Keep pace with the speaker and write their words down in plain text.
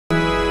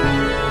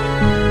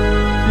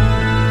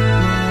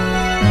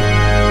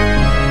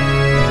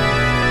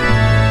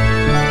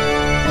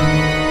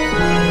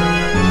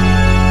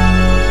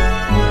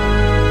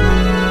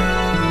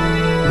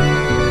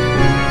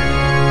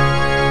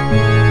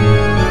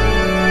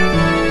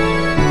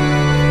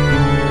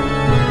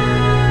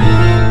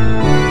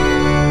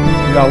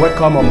are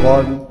welcome on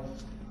board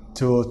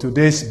to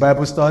today's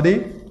Bible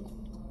study.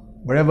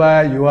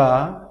 Wherever you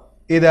are,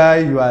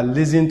 either you are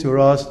listening to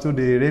us through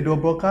the radio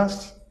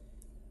broadcast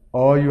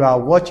or you are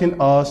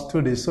watching us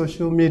through the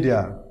social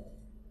media.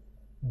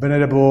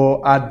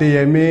 Venerable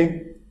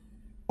Adeyemi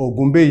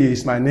Ogunbeye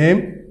is my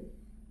name.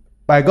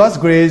 By God's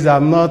grace,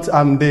 I'm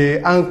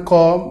the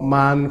anchor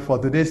man for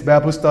today's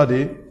Bible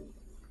study.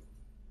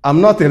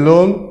 I'm not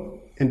alone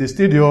in the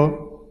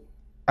studio.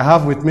 I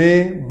have with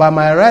me, by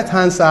my right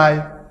hand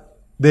side,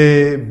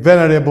 the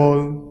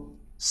Venerable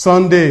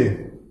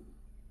Sunday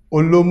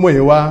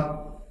Olumoyiwa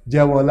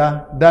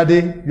Jewola.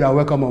 Daddy, you are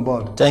welcome on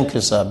board. Thank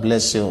you, sir.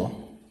 Bless you.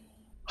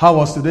 How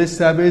was today's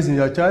service in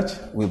your church?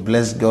 We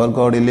bless God.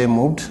 God really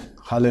moved.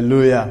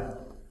 Hallelujah.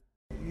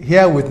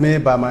 Here with me,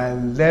 by my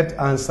left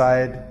hand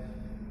side,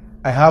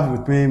 I have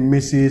with me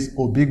Mrs.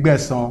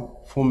 Obigbeson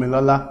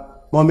Fumilola.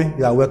 Mommy,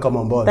 you are welcome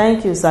on board.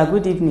 Thank you, sir.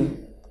 Good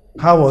evening.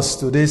 How was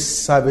today's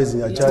service in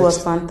your church? It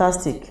was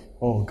fantastic.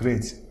 Oh,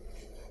 great.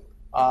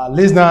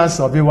 Listeners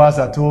or viewers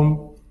at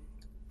home,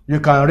 you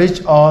can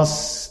reach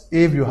us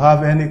if you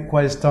have any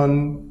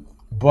question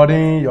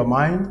bothering your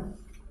mind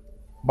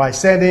by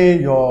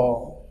sending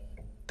your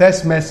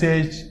text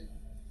message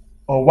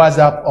or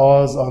WhatsApp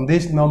us on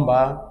this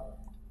number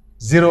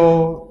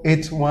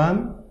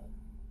 081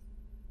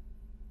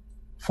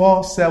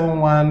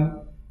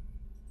 471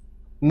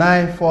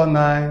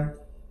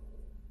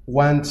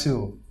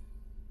 94912.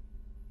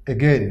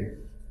 Again,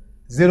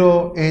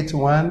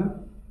 081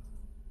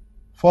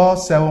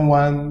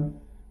 471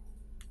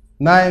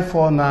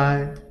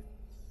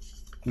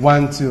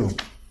 94912.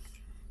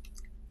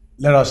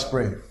 Let us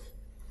pray.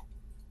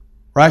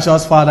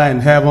 Righteous Father in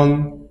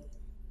heaven,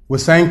 we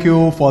thank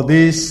you for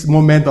this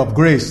moment of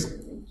grace.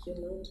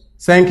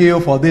 Thank you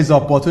for this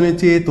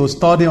opportunity to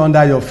study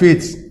under your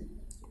feet.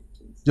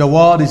 Your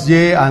word is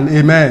yea and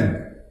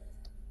amen.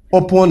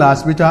 Open our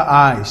spiritual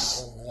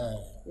eyes.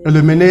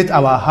 Illuminate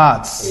our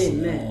hearts.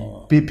 Amen.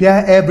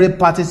 Prepare every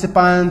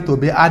participant to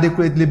be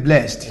adequately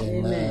blessed.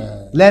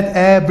 Amen. Let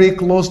every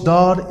closed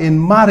door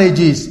in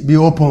marriages be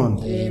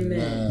opened.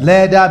 Amen.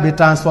 Let there be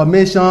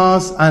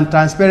transformations and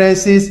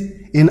transparencies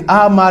in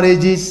our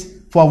marriages,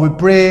 for we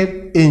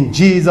pray in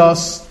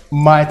Jesus'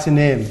 mighty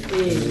name.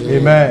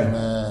 Amen.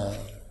 Amen.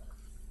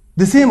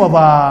 The theme of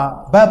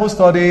our Bible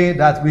study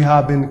that we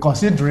have been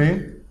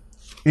considering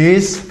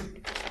is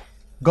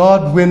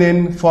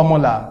God-winning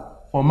formula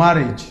for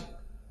marriage,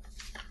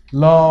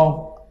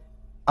 love,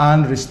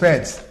 and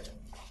respect.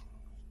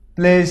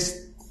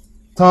 Please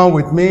turn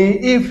with me,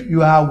 if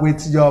you are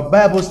with your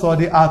Bible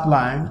study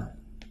outline,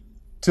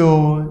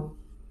 to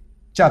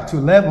chapter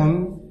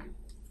 11,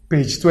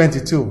 page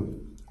 22.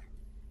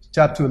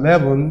 Chapter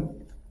 11,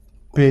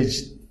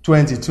 page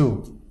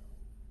 22.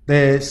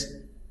 The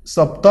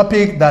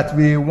subtopic that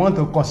we want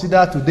to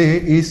consider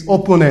today is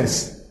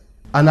openness,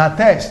 and our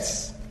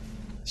texts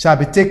shall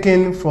be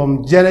taken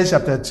from Genesis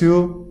chapter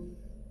 2,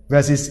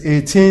 verses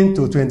 18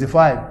 to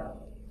 25.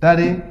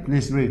 Daddy,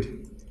 please read.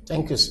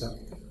 Thank you, sir.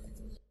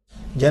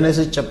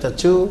 Genesis chapter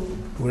 2,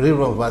 we read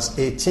from verse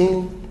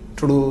 18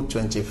 through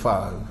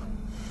 25.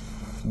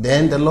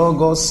 Then the Lord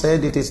God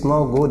said, "It is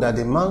not good that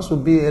the man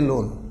should be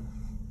alone.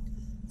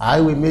 I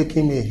will make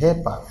him a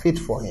helper fit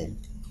for him."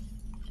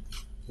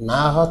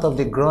 Now out of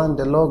the ground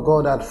the Lord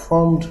God had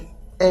formed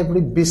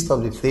every beast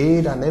of the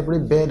field and every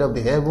bird of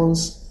the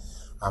heavens,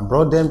 and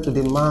brought them to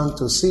the man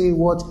to see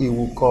what he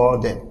would call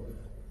them.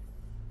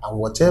 And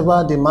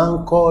whatever the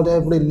man called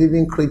every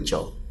living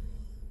creature,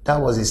 that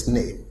was his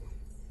name.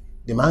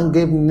 The man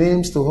gave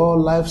names to all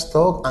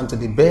livestock, and to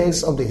the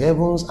birds of the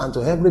heavens, and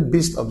to every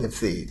beast of the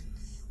field.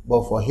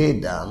 But for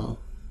Adam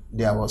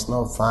there was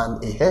not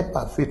found a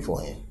helper fit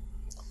for him.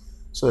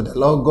 So the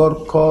Lord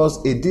God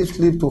caused a deep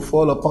sleep to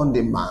fall upon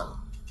the man.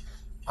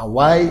 And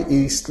while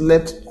he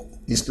slept,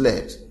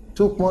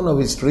 took one of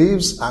his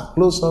ribs, and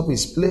closed up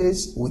his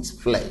place with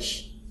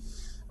flesh.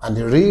 And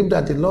the rib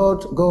that the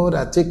Lord God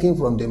had taken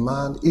from the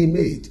man, he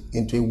made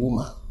into a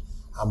woman,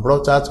 and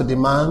brought her to the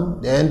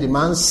man. Then the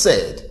man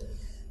said,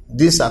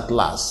 "This at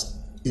last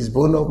is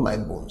bone of my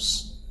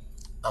bones,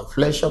 and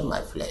flesh of my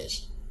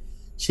flesh.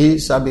 She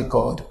shall be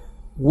called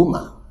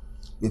woman,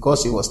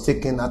 because he was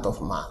taken out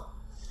of man.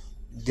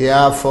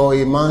 Therefore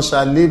a man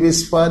shall leave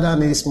his father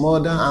and his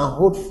mother, and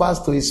hold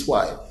fast to his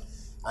wife,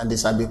 and they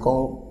shall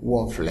become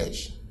one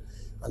flesh.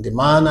 And the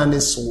man and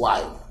his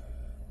wife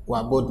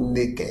were both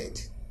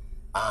naked,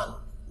 and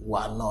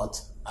were not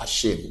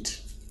ashamed."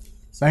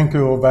 Thank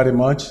you very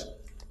much.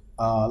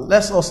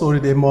 Let's also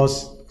read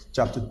Amos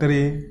chapter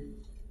 3,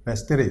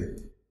 verse 3.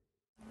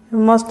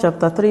 Amos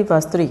chapter 3,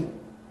 verse 3.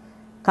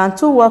 Can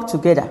two work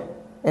together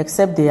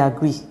except they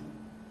agree?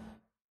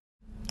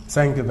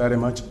 Thank you very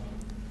much.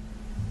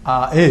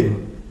 Our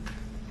aim,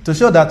 to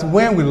show that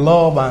when we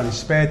love and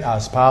respect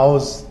our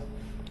spouse,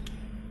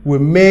 we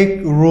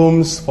make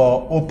rooms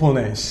for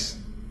openness.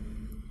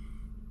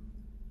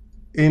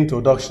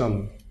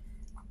 Introduction.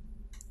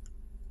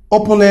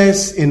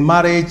 Openness in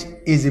marriage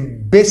is a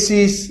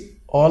basis,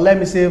 or let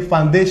me say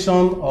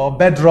foundation or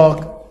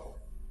bedrock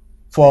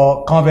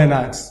for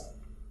covenants.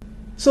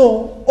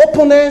 So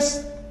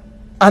openness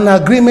and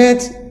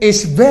agreement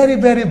is very,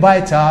 very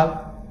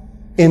vital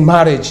in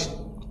marriage.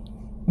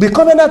 The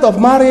covenant of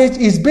marriage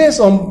is based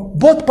on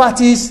both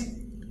parties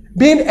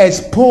being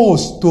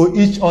exposed to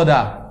each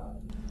other,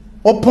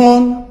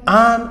 open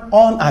and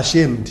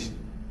unashamed.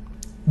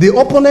 The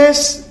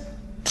openness,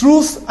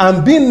 truth,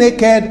 and being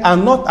naked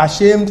and not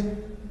ashamed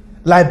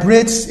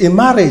liberates in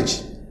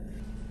marriage.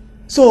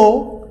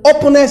 So,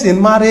 openness in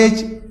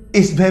marriage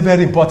is very,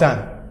 very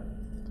important.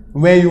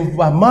 When you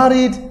are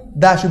married,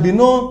 there should be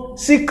no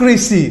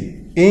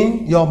secrecy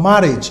in your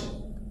marriage.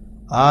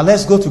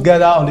 Let's go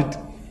together on the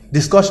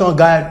discussion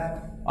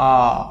guide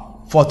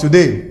for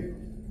today.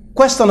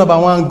 Question number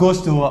 1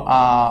 goes to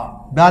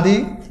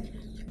Daddy.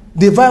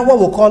 Define what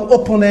we call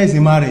openness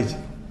in marriage.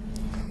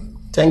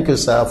 Thank you,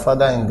 sir.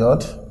 Father in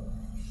God,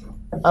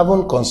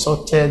 having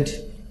consulted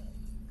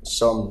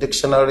some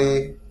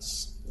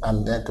dictionaries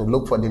and then to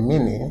look for the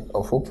meaning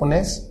of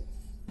openness.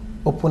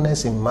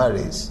 Openness in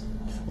marriage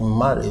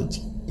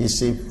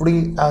is a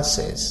free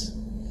access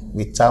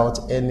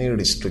without any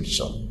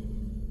restriction.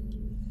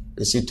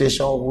 A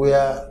situation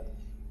where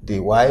the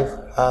wife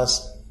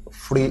has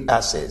free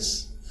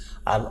access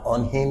and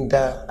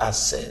unhindered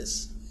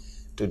access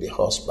to the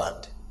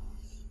husband.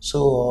 So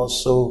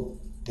also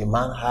the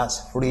man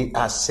has free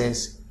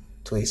access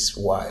to his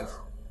wife.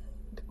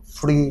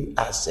 Free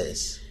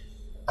access.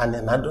 And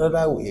in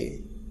another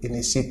way, in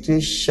a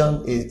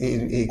situation,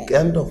 a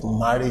kind of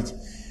marriage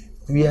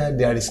where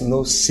there is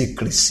no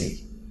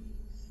secrecy.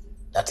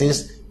 That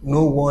is,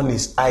 no one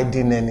is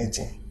hiding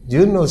anything. Do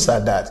you know, sir,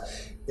 that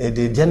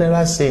the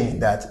general saying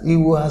that he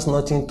who has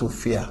nothing to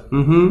fear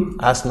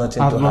has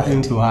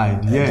nothing to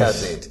hide. Yes.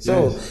 That's it.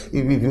 So,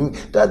 if you,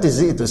 that is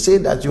it, to say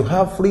that you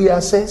have free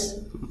access,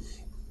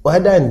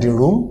 whether in the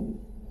room,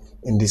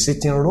 in the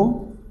sitting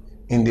room,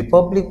 in the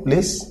public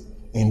place,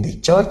 in the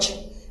church,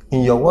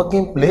 in your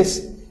working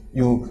place,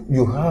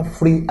 you have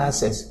free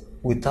access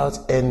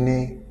without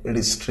any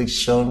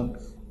restriction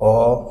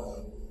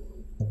or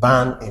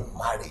ban in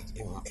marriage,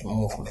 in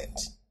movement.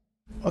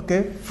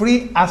 Okay,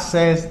 free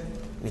access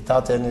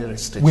without any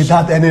restriction.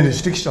 Without any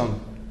restriction.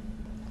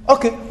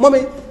 Okay,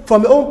 mommy,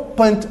 from your own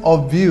point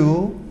of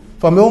view,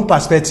 from your own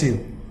perspective,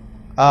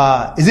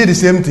 is it the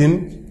same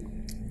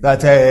thing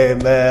that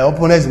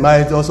openness in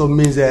marriage also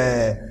means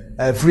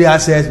free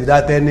access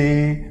without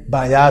any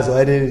bias or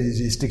any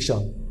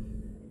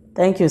restriction?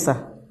 Thank you,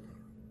 sir.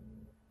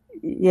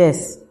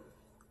 Yes,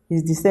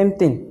 it's the same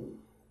thing.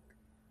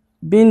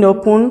 Being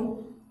open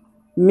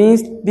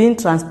means being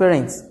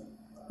transparent.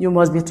 You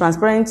must be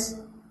transparent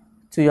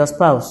to your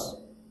spouse.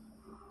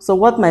 So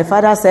what my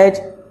father said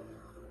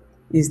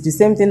is the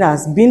same thing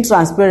as being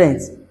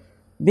transparent,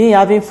 being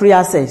having free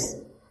access.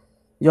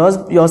 Your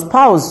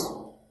spouse,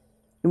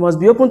 you must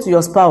be open to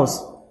your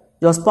spouse.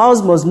 Your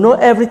spouse must know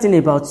everything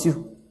about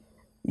you.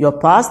 Your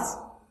past,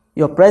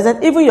 your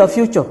present, even your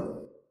future.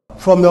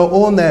 From your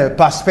own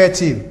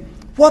perspective,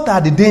 what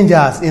are the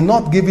dangers in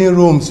not giving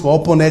rooms for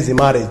openness in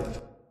marriage?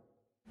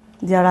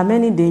 There are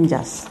many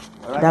dangers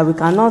that we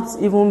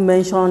cannot even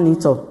mention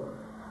it all.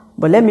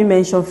 But let me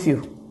mention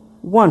few.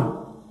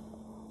 1,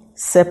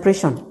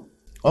 separation.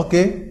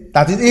 Okay,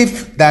 that is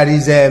if there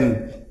is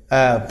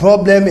a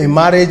problem in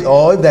marriage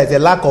or if there is a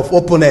lack of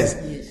openness,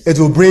 yes, it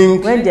will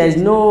bring... When there is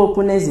no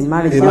openness in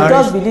marriage, you'll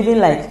just be living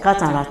like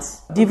cat and rat.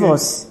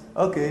 Divorce.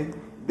 Okay.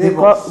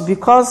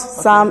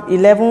 Because Psalm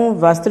 11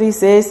 verse 3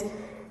 says,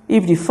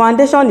 if the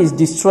foundation is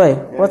destroyed,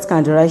 yes, what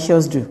can the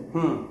righteous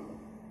do?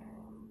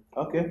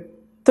 Okay.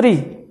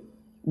 3,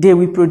 they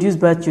will produce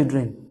bad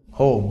children.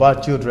 Oh,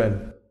 bad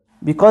children.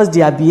 Because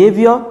their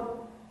behavior,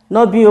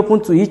 not being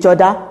open to each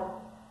other,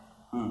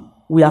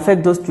 will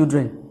affect those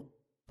children.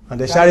 And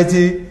the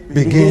charity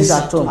begins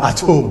at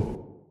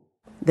home.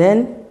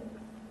 Then,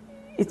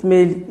 it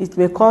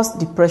may cause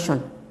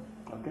depression.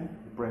 Okay,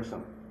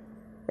 depression.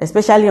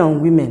 Especially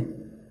on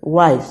women,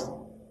 wives.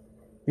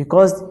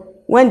 Because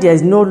when there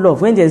is no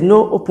love, when there is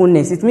no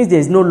openness, it means there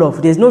is no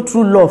love. There is no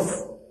true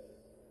love.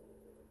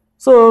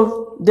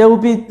 So they will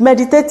be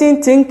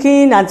meditating,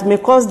 thinking, and it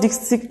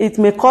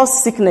may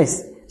cause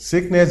sickness.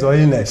 Sickness or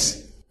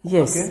illness.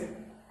 Yes.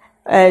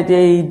 Okay.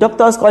 The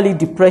doctors call it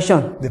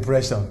depression.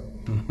 Depression.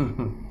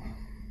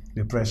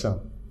 Depression.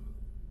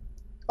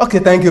 Okay,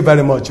 thank you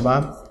very much,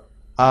 ma'am.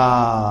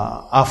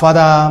 Our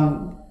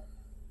father,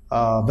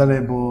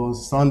 Venerable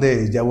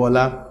Sunday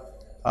Jawola,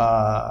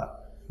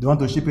 do you want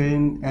to chip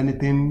in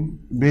anything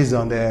based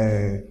on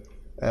the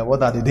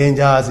what are the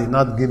dangers in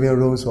not giving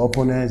rooms for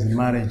openness in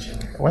marriage?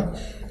 Well,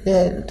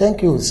 yeah,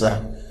 thank you,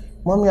 sir.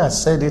 Mommy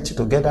has said it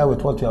together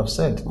with what you have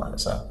said,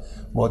 sir.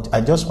 But I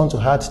just want to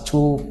add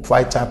 2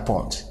 vital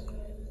points.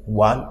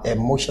 1,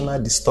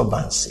 emotional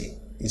disturbance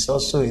is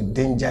also a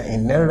danger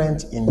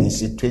inherent in a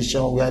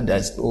situation where there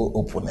is no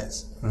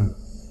openness.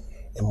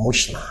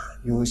 Emotional.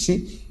 You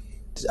see,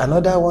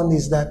 another one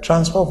is that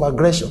transfer of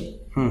aggression.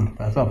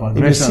 Transfer of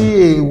aggression. If you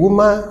see a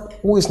woman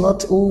who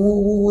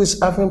is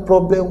having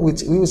problem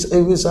with, who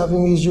is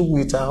having issue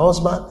with her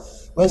husband,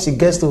 when she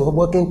gets to her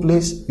working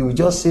place, you will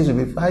just see she'll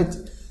be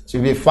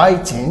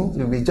fighting,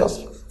 she'll be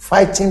just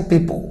fighting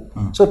people.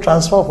 So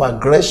transfer of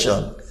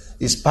aggression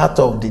is part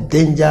of the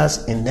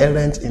dangers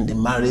inherent in the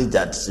marriage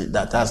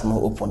that has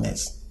no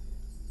openness.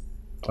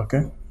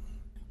 Okay.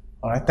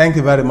 All right. Thank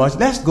you very much.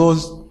 Let's go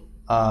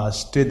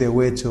straight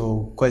away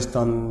to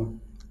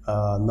question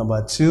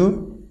number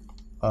 2.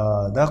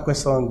 That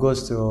question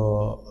goes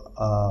to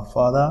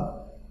Father.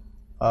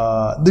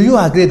 Do you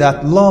agree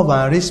that love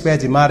and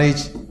respect in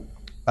marriage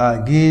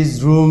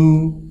gives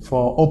room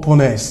for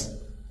openness?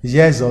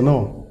 Yes or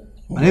no?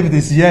 And if it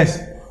is yes,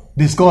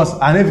 discuss.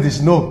 And if it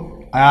is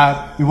no,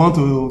 we want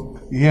to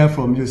hear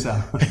from you,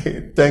 sir.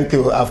 Thank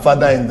you, our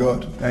Father in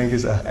God. Thank you,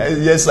 sir.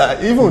 Yes, sir.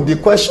 Even the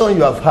question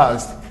you have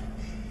asked,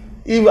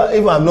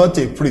 if I'm not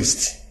a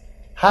priest,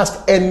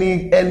 ask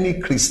any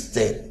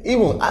Christian,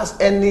 even ask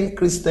any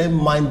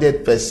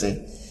Christian-minded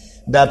person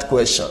that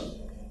question.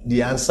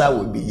 The answer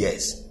will be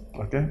yes.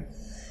 Okay.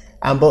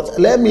 But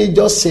let me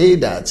just say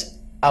that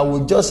I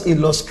will just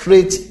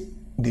illustrate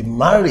the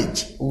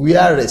marriage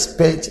where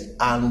respect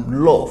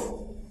and love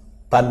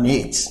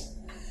permeates.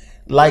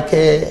 Like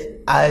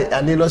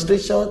an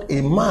illustration,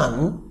 a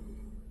man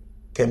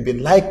can be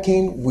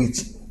likened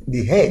with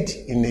the head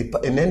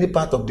in any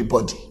part of the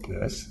body.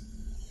 Yes.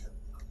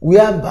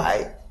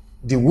 Whereby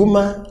the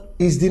woman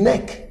is the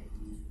neck.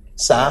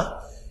 Sir,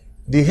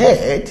 the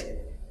head,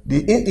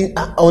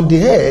 on the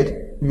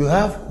head, you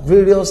have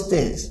various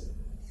things.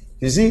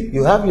 You see,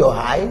 you have your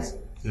eyes,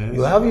 yes.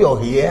 You have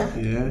your ear,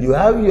 yes. You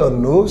have your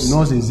nose.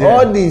 Nose is there.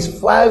 All these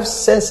 5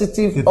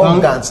 sensitive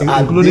organs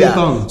are including there.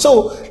 tongue.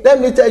 So let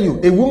me tell you,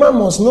 a woman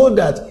must know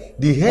that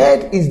the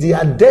head is the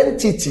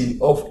identity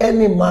of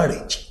any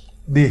marriage.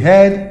 The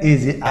head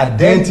is the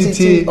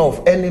identity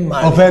of any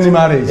marriage. Of any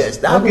marriage. Yes,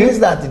 that means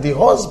that the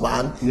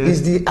husband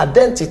is the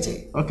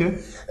identity. Okay.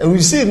 And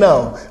we see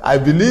now, I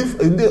believe,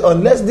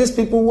 unless these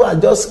people who are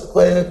just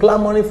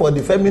clamoring for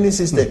the feminist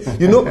system,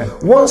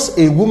 once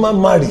a woman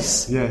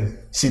marries, yes.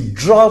 She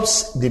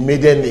drops the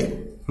maiden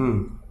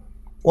name.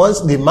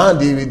 Once the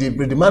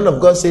man of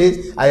God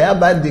says, I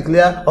hereby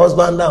declare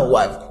husband and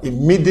wife,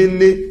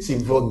 immediately she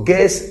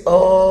forgets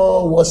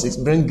all what she's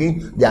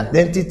bringing, the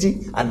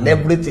identity and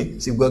everything.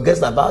 She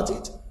forgets about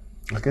it.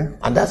 Okay.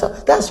 And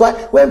that's why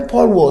when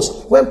Paul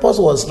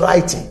was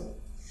writing,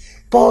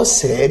 Paul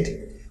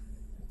said,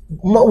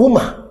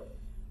 woman,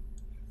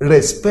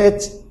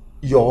 respect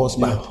your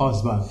husband. Your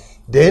husband.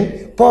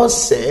 Then Paul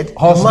said,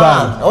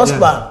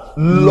 husband,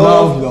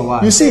 love your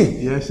wife. You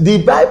see, yes.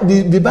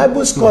 the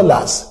Bible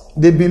scholars,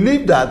 they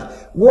believe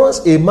that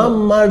once a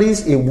man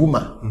marries a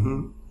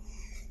woman,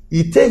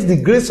 it takes the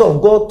grace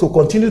of God to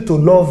continue to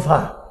love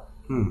her.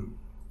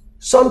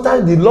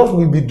 Sometimes the love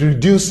will be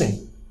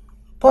reducing.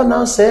 Paul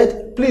now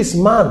said, please,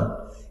 man,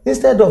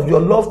 instead of your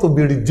love to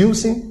be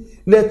reducing,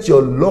 let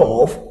your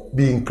love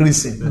be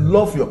increasing.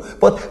 Love your.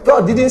 But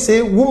Paul didn't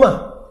say, woman,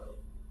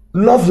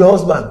 love your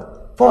husband.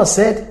 Paul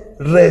said,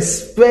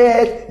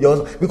 respect your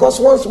husband. Because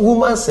once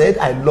woman said,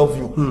 I love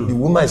you, the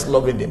woman is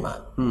loving the man.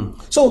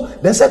 So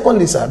then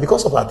secondly, sir,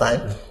 because of our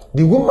time,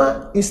 the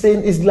woman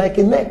is like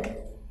a neck.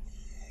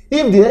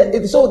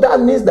 So that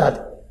means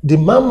that the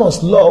man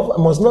must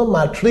not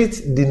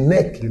maltreat the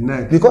neck. The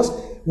neck. Because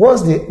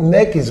once the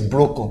neck is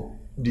broken,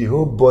 the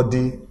whole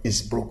body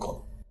is broken.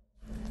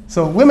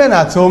 So women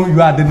at home,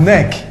 you are the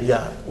neck.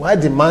 Yeah. While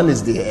the man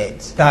is the head.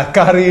 That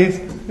carries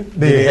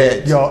the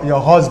head.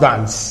 Your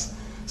husbands.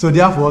 So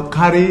therefore,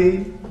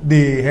 carry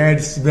the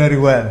heads very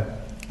well.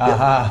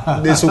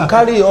 Yeah. They should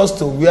carry us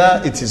to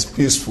where it is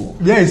peaceful.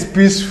 Yeah, it's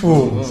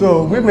peaceful.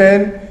 So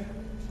women,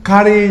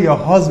 carry your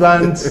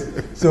husbands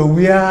so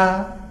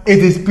where it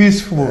is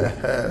peaceful.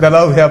 The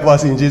Lord will help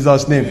us in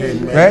Jesus' name.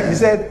 Amen. Right? He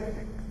said,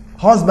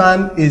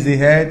 husband is the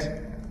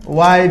head,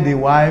 while the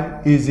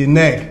wife is the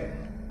neck.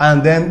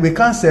 And then we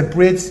can't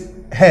separate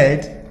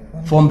head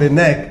from the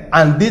neck.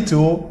 And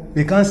ditto,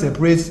 we can't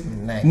separate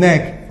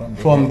neck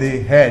from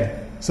the head.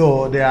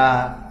 So they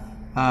are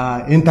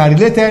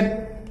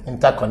interrelated,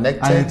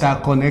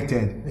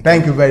 interconnected.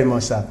 Thank you very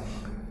much, sir.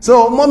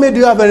 So, Mommy, do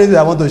you have anything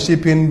I want to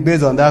chip in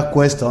based on that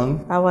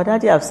question? Our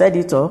daddy have said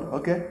it all.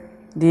 Okay.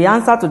 The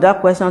answer to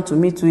that question to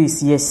me too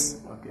is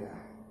yes. Okay.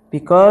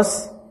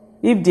 Because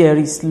if there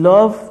is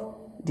love,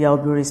 there will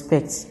be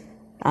respect.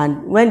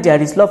 And when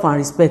there is love and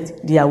respect,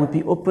 there will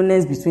be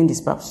openness between the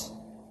spouse.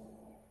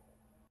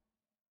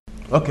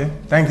 Okay,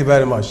 thank you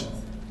very much.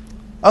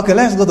 Okay,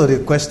 let's go to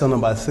the question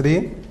number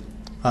 3.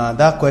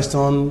 That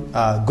question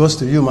goes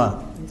to you,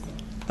 ma.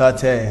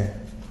 That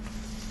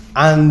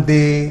and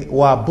they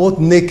were both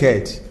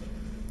naked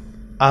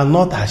and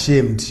not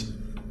ashamed.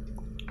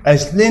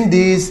 Explain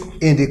this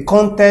in the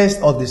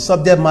context of the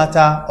subject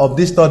matter of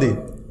this study.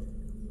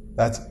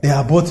 That they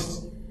are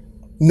both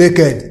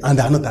naked and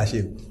they are not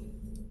ashamed.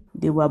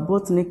 They were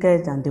both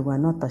naked and they were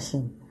not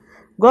ashamed.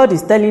 God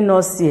is telling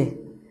us here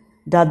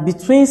that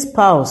between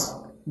spouse,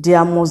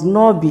 there must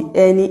not be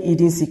any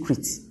hidden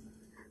secret.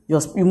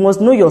 You must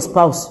know your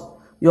spouse.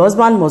 Your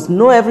husband must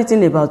know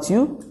everything about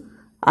you,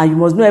 and you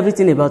must know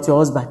everything about your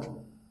husband.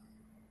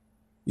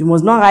 You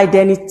must not hide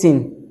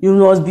anything. You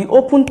must be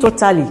open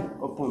totally.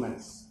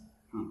 Openness.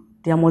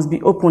 There must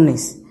be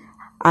openness.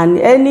 And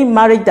any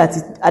marriage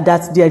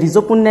that there is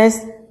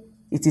openness,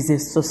 it is a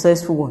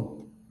successful one.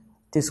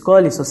 It is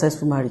called a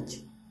successful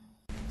marriage.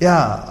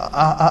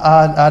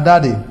 Yeah,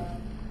 Daddy.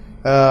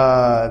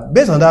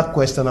 Based on that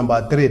question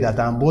number 3,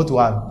 that both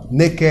were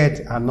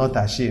naked and not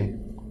ashamed,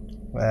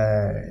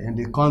 in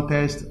the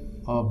context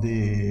of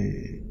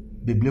the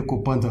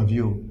biblical point of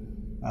view,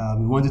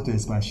 we wanted to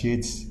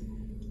expatiate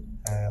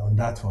on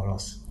that for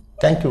us.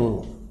 Thank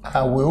you.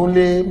 I will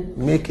only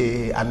make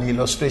an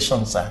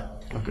illustration, sir.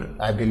 Okay.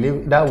 I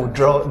believe that will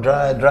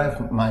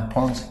drive my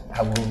point.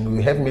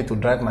 Will help me to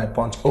drive my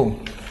point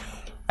home.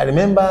 I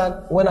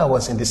remember when I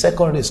was in the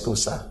secondary school,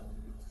 sir.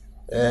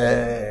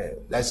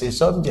 There's a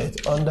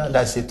subject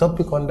there's a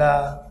topic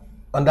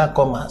under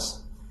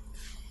commerce.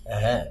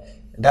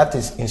 That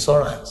is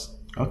insurance.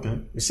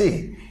 Okay. You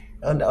see,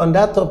 on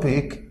that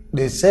topic,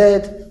 they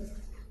said,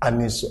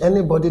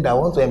 anybody that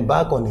wants to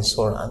embark on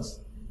insurance,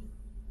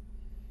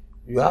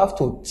 you have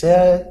to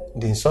tell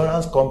the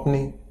insurance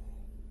company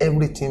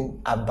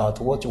everything about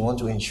what you want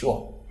to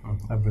insure.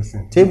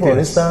 Everything. Take for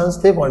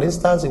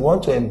instance, you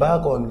want to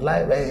embark on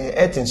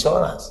health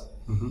insurance.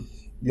 Mm-hmm.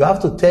 You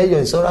have to tell your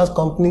insurance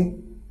company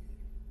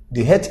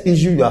the health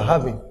issue you are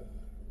having.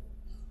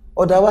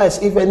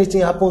 Otherwise, if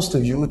anything happens to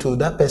you, to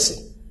that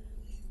person,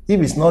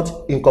 if it's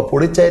not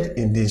incorporated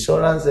in the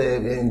insurance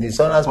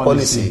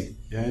policy,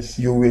 yes,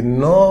 you will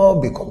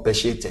not be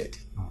compensated.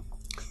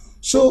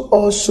 So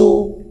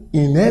also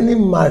in any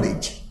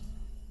marriage,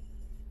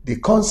 the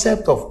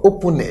concept of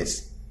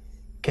openness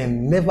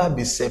can never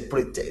be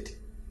separated,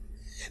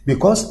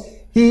 because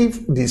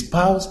if the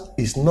spouse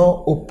is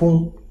not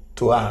open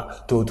to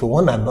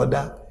one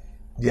another,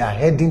 they are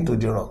heading to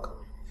the rock.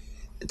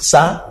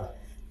 Sir,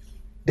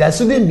 there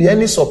shouldn't be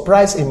any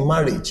surprise in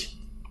marriage.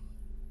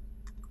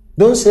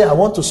 Don't say, I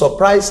want to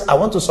surprise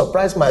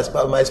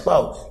my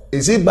spouse.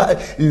 Is it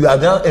bad? You are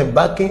now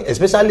embarking,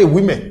 especially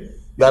women,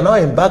 you are now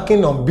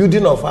embarking on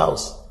building of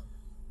house.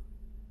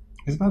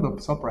 It's not a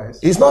surprise.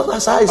 It's not,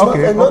 sir. It's not.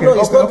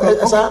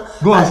 Sir.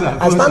 Go on, sir.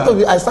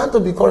 I stand to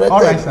be corrected.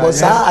 All right, sir. But yes.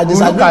 Sir, I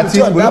disagree with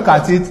you on that. We'll look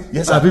at it.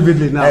 Yes, sir.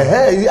 Vividly now.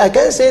 I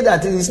can't say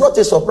that it's not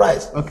a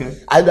surprise.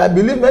 Okay. I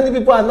believe many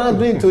people are now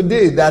doing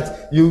today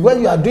that when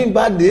you are doing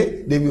bad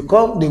day, they will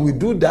come, they will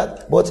do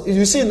that. But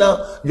you see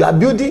now, you are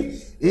building.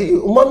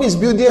 Mommy is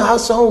building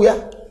house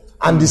somewhere,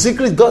 and the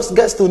secret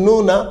gets to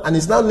know now, and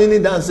it's now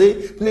kneeling down and say,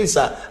 "Please,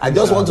 sir, I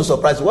just want to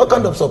surprise you." What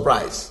kind of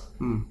surprise?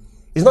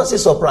 It's not a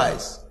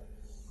surprise.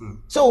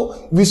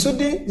 So we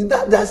shouldn't.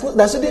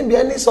 There shouldn't be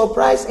any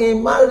surprise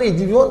in marriage.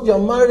 If you want your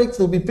marriage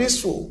to be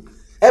peaceful,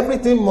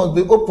 everything must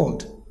be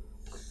opened.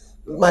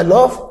 My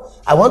love,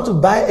 I want to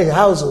buy a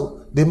house.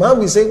 The man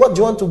will say, "What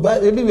do you want to buy?"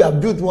 Maybe we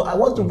have built one. I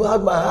want to buy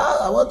my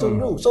house. I want to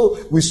do. So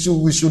we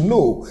should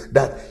know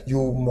that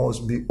you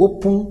must be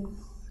open.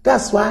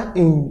 That's why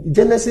in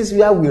Genesis,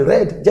 where we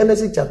read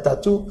Genesis chapter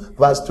 2,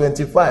 verse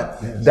 25,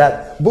 yes,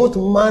 that both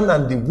man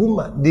and the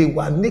woman, they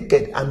were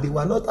naked and they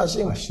were not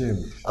ashamed.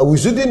 We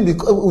shouldn't be.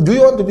 Do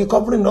you want to be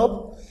covering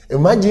up?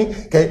 Imagine,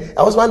 a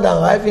husband and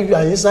wife, if you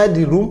are inside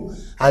the room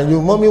and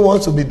your mommy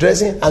wants to be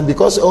dressing, and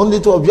because only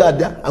two of you are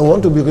there and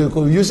want to be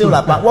using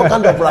wrapper, what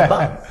kind of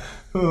wrapper?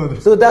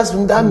 So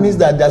that means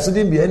that there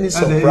shouldn't be any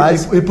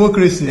surprise.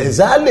 Hypocrisy.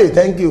 Exactly.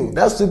 Thank you.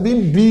 There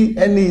shouldn't be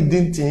any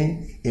hidden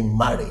thing in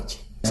marriage.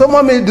 So,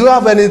 mommy, do you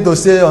have anything to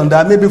say on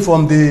that? Maybe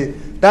from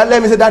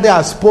let me say that they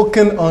have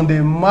spoken on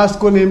the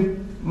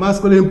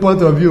masculine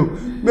point of view.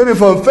 Maybe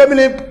from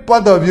feminine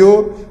point of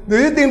view, do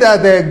you think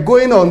that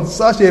going on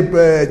such a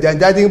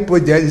judging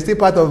project is still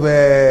part of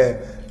a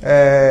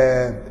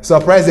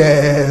surprise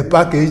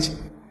package?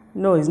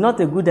 No, it's not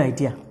a good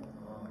idea.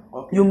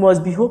 Okay. You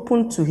must be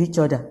open to each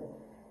other.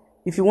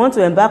 If you want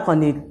to embark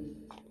on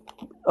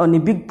a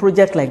big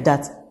project like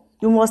that,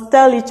 you must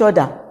tell each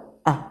other,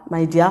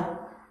 my dear,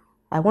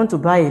 I want to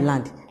buy a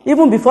land.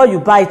 Even before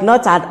you buy it,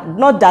 not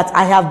that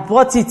I have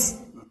bought it.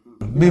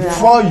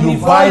 Before you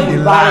buy the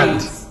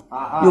land.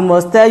 You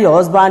must tell your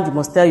husband, you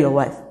must tell your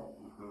wife.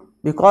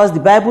 Because the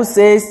Bible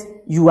says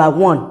you are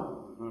one.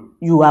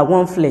 You are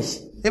one flesh.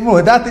 Even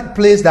with that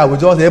place that we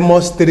just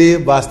Amos 3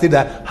 verse 3,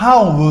 that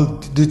how will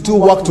the two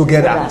work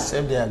together?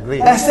 Except they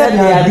agree. Except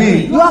they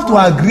agree. You have to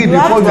agree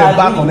before you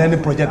embark on any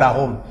project at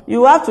home.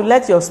 You have to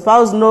let your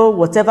spouse know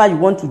whatever you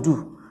want to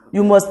do.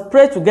 You must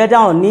pray together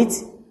on it.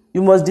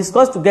 You must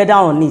discuss together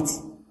on it.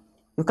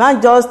 You can't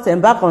just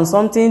embark on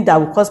something that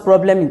will cause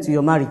problem into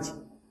your marriage.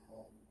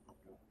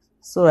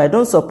 So I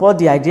don't support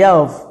the idea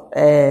of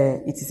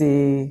it is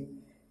a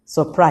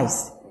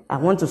surprise. I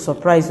want to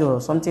surprise you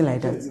or something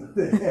like that.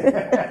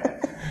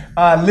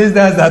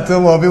 Listeners at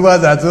home or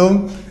viewers at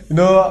home,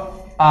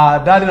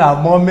 daddy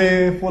and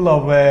mommy full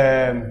of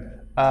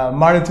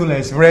marital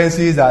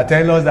experiences are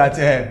telling us that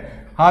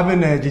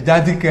having a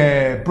gigantic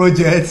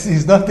project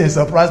is not a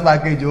surprise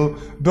package.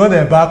 Don't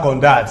embark on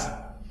that.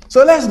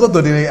 So let's go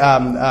to the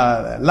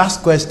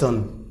last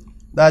question.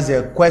 That's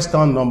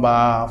question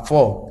number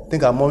 4. I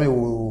think our mommy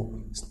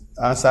will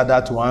answer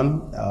that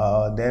one.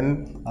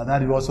 Then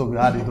daddy also will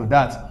add into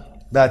that.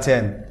 That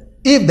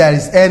if there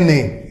is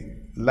any,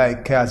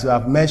 like as you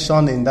have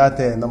mentioned in that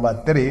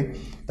number 3,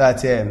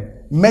 that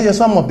measure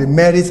some of the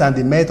merits and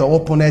the merit of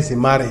openness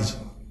in marriage.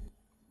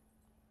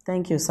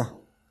 Thank you, sir.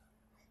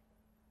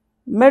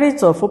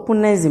 Merit of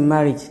openness in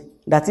marriage,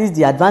 that is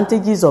the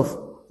advantages of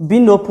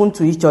being open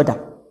to each other.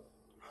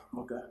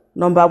 Okay.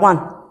 Number one,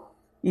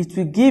 it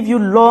will give you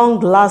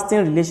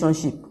long-lasting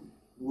relationship.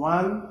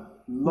 One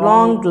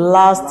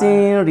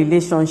Long-lasting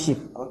relationship.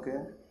 Okay.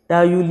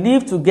 That you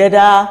live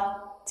together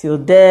till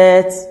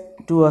death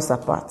do us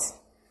apart.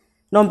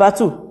 Number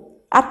two,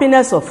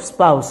 happiness of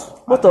spouse.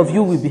 Both of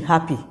you will be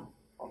happy.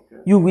 Okay.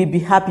 You will be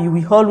happy. You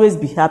will always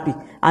be happy.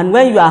 And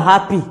when you are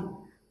happy,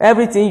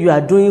 everything you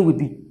are doing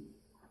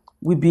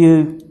will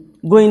be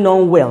going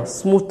on well,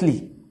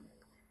 smoothly.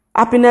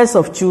 Happiness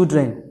of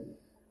children.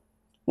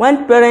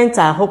 When parents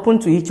are open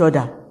to each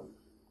other,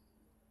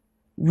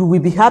 you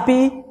will be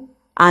happy,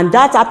 and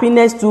that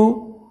happiness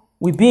too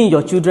will be in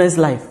your children's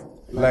life.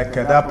 Like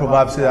that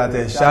proverb says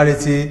that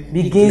charity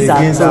Begins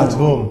at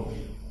home.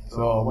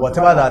 So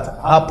whatever that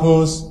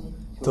happens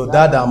to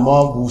dad and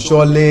mom will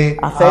surely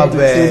have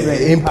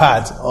an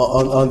impact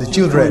on the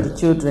children. On the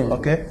children.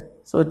 Okay.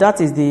 So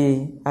that is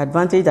the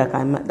advantage that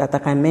I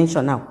can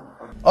mention now.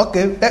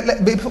 Okay.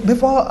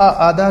 Before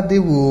Daddy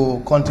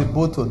will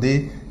contribute to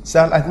this,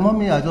 so like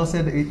mommy, I just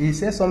said he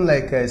said something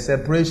like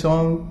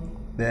separation,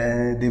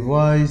 then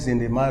divorce in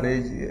the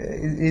marriage.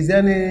 Is there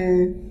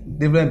any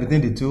difference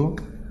between the two?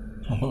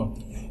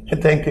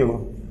 Thank you.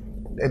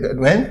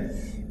 When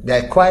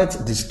there are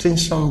quite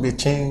distinction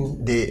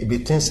between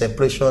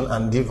separation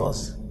and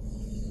divorce.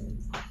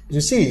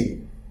 You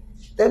see,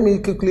 let me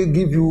quickly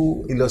give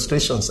you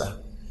illustrations, sir.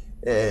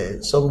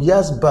 Some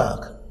years back,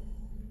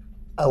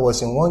 I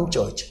was in one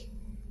church,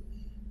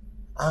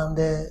 and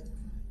the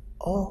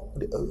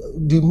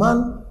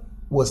man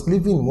was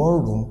living in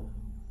one room,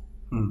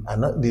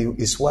 and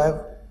his wife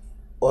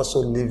also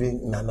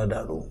living in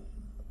another room.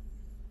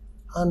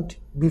 And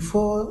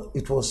before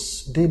it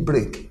was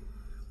daybreak,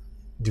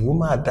 the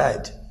woman had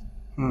died.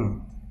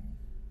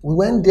 We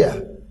went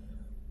there,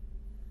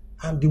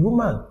 and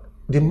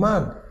the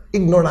man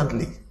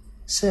ignorantly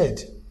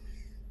said,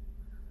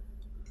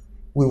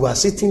 we were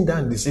sitting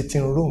down in the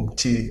sitting room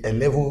till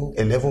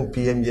 11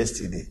 p.m.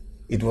 yesterday.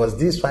 It was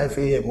this 5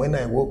 a.m. when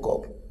I woke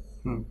up.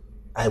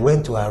 I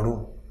went to her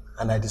room,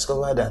 and I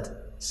discovered that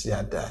she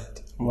had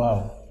died.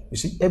 Wow. You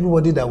see,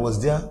 everybody that was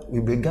there,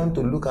 we began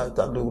to look at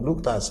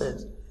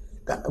ourselves.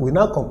 We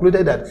now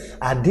concluded that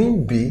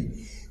hadn't be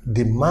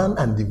the man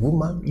and the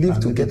woman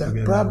lived together,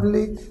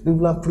 probably we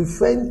would have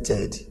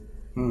prevented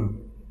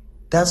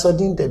that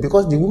sudden death,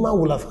 because the woman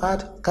would have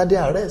had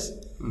cardiac arrest,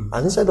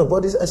 and instead of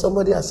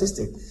somebody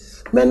assisting.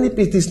 Many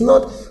people, it is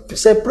not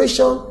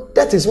separation.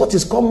 That is what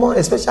is common,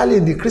 especially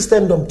in the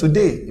Christendom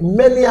today. In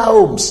many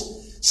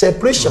homes,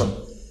 separation.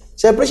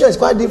 Separation is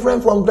quite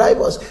different from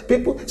divorce.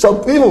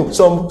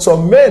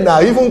 Some men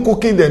are even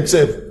cooking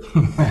themselves.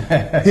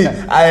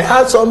 I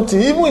had something,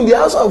 even in the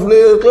house of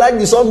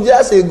clergy some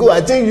years ago.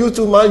 I think you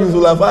two man, you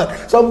will have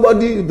had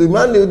somebody, the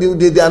man,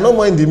 they are no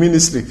more in the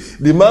ministry.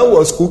 The man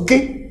was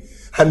cooking,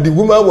 and the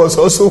woman was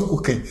also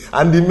cooking.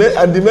 And the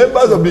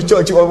members of the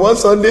church, on one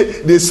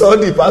Sunday, they saw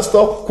the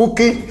pastor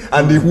cooking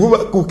and the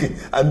woman cooking.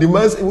 And the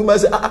woman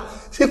said,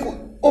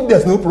 hope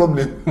there's no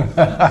problem.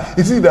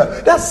 You see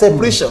that's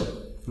separation.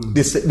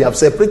 They have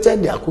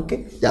separated their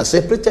cooking, they have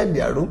separated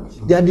their room,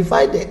 they are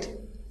divided.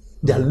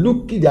 They are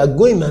looking, they are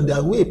going on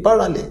their way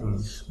parallel.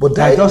 But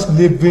they are just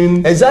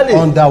living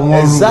under one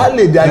roof.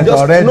 Exactly. They are just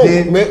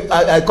already.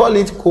 I call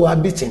it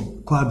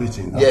cohabiting.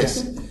 Cohabiting. Okay.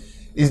 Yes.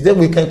 Is that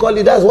we can call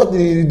it, that's what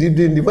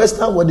the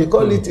Western what they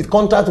call it,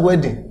 contract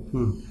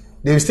wedding.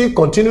 They still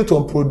continue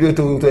to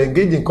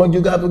engage in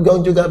conjugal,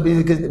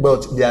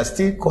 but they are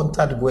still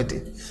contract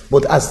wedding.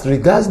 But as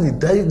regards the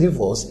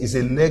divorce, is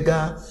a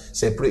legal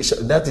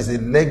separation. That is a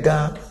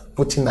legal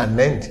putting an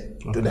end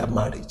to their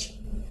marriage.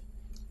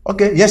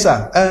 Okay, yes,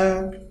 sir.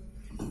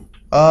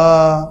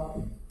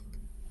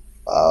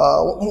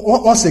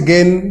 Once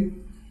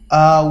again,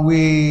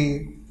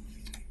 we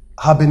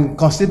have been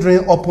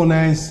considering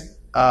openness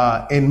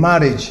in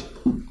marriage,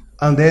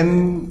 and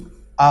then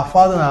our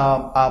father and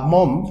our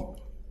mom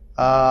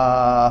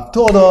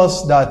told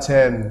us that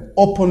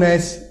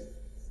openness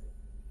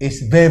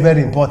is very,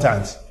 very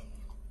important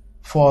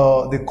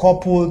for the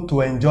couple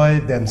to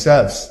enjoy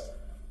themselves.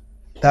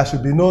 There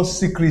should be no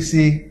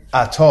secrecy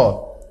at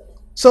all.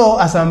 So,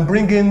 as I'm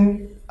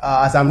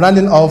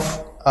rounding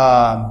off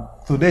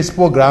today's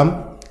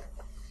program,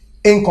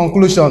 in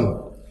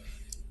conclusion,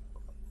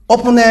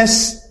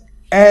 openness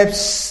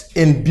helps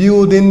in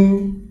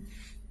building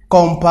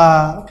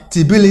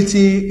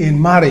compatibility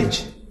in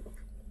marriage.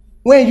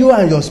 When you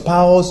and your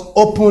spouse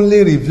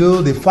openly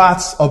reveal the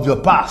facts of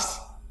your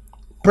past,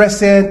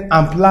 present,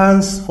 and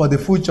plans for the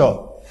future,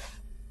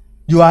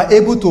 you are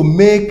able to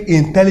make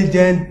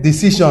intelligent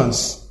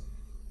decisions.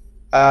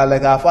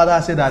 Like our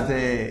father said that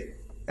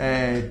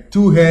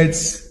two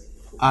heads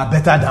are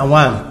better than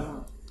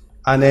one,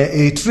 and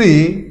a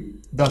tree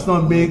does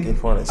not make a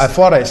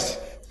forest.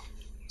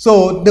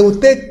 So they will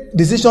take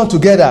decision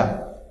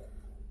together,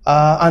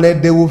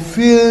 and they will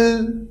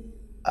feel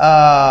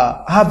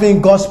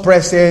having God's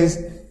presence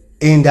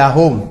in their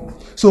home.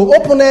 So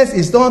openness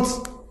is not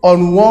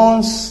on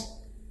once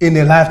in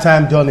a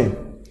lifetime journey,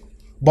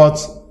 but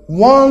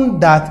one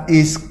that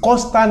is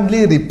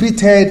constantly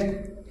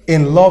repeated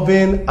in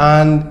loving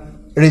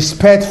and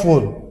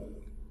respectful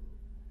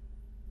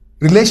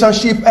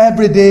relationship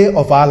every day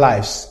of our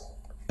lives.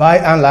 By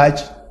and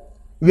large,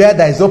 where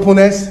there is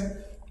openness,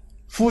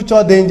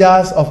 future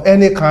dangers of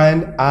any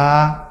kind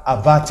are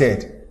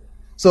averted.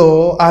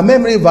 So our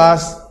memory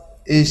verse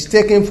is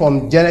taken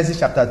from Genesis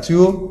chapter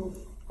 2.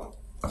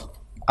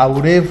 I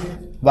will read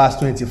verse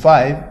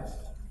 25.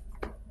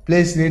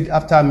 Please read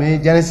after me.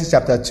 Genesis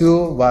chapter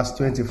 2, verse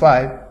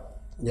 25.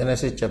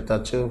 Genesis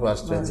chapter 2,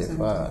 verse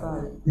 25.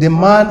 The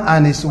man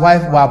and his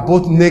wife were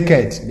both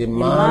naked. The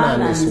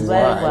man and his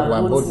wife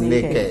were both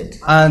naked.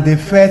 And they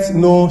felt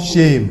no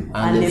shame.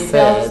 And they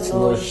felt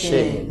no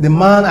shame. The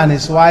man and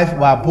his wife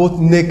were both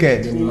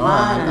naked. The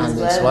man and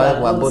his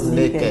wife were both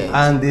naked.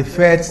 And they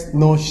felt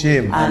no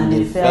shame. And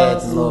they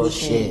felt no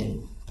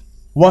shame.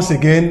 Once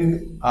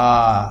again,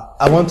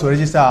 I want to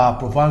register our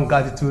profound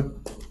gratitude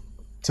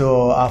to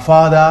our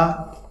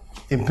Father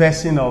in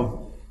person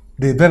of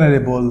the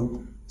Venerable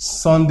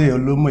Sunday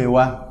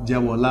Olumuyiwa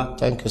Jewola.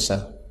 Thank you,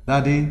 sir.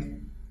 Daddy,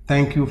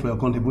 thank you for your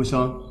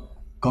contribution.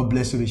 God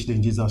bless you richly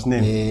in Jesus'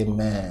 name.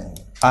 Amen.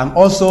 And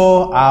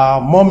also our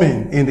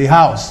mommy in the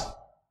house,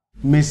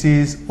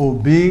 Mrs.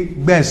 Obi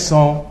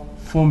Beson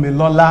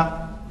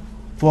Fumilola,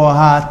 for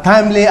her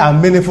timely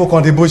and meaningful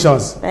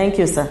contributions. Thank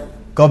you, sir.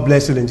 God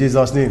bless you in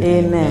Jesus' name.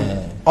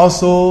 Amen.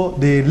 Also,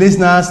 the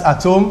listeners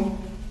at home,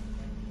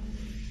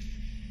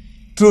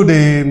 through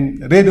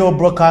the radio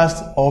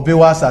broadcast or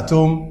viewers at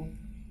home,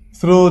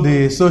 through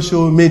the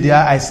social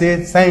media, I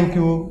say thank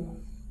you.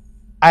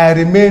 I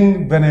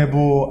remain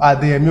Venerable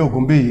Adeyemi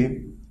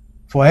Ogunbiyi.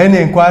 For any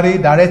inquiry,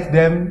 direct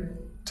them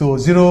to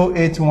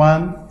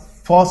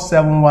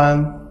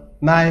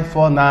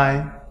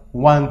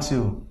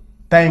 081-471-94912.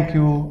 Thank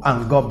you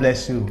and God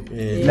bless you.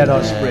 Amen. Let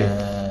us pray.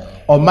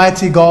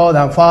 Almighty God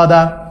and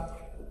Father,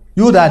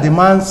 you that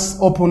demands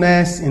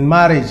openness in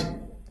marriage,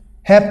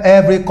 help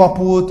every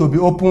couple to be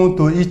open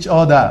to each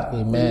other.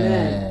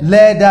 Amen.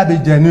 Let there be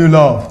genuine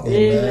love,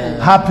 Amen.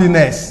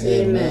 happiness,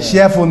 Amen.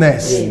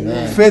 cheerfulness,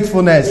 Amen.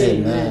 faithfulness,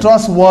 Amen.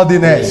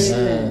 trustworthiness,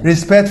 Amen.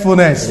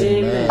 respectfulness,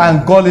 Amen.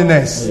 and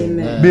godliness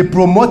Amen. be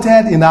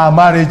promoted in our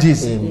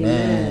marriages.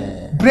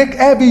 Amen. Break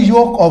every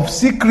yoke of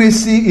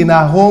secrecy in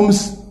our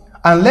homes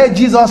and let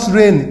Jesus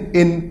reign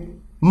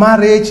in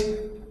marriage,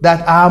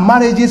 that our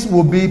marriages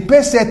will be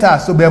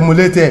pacesetters to be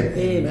emulated.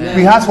 Amen.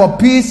 We ask for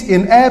peace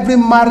in every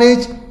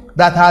marriage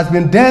that has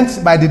been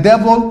dent by the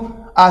devil.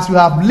 As we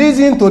have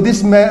listened to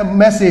this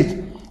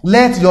message,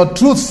 let your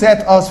truth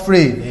set us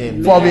free.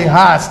 Amen. For we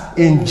ask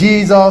in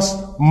Jesus'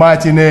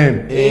 mighty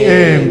name.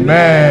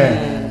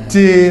 Amen.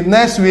 Till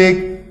next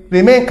week,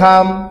 remain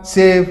calm,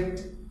 safe,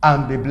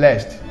 and be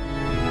blessed.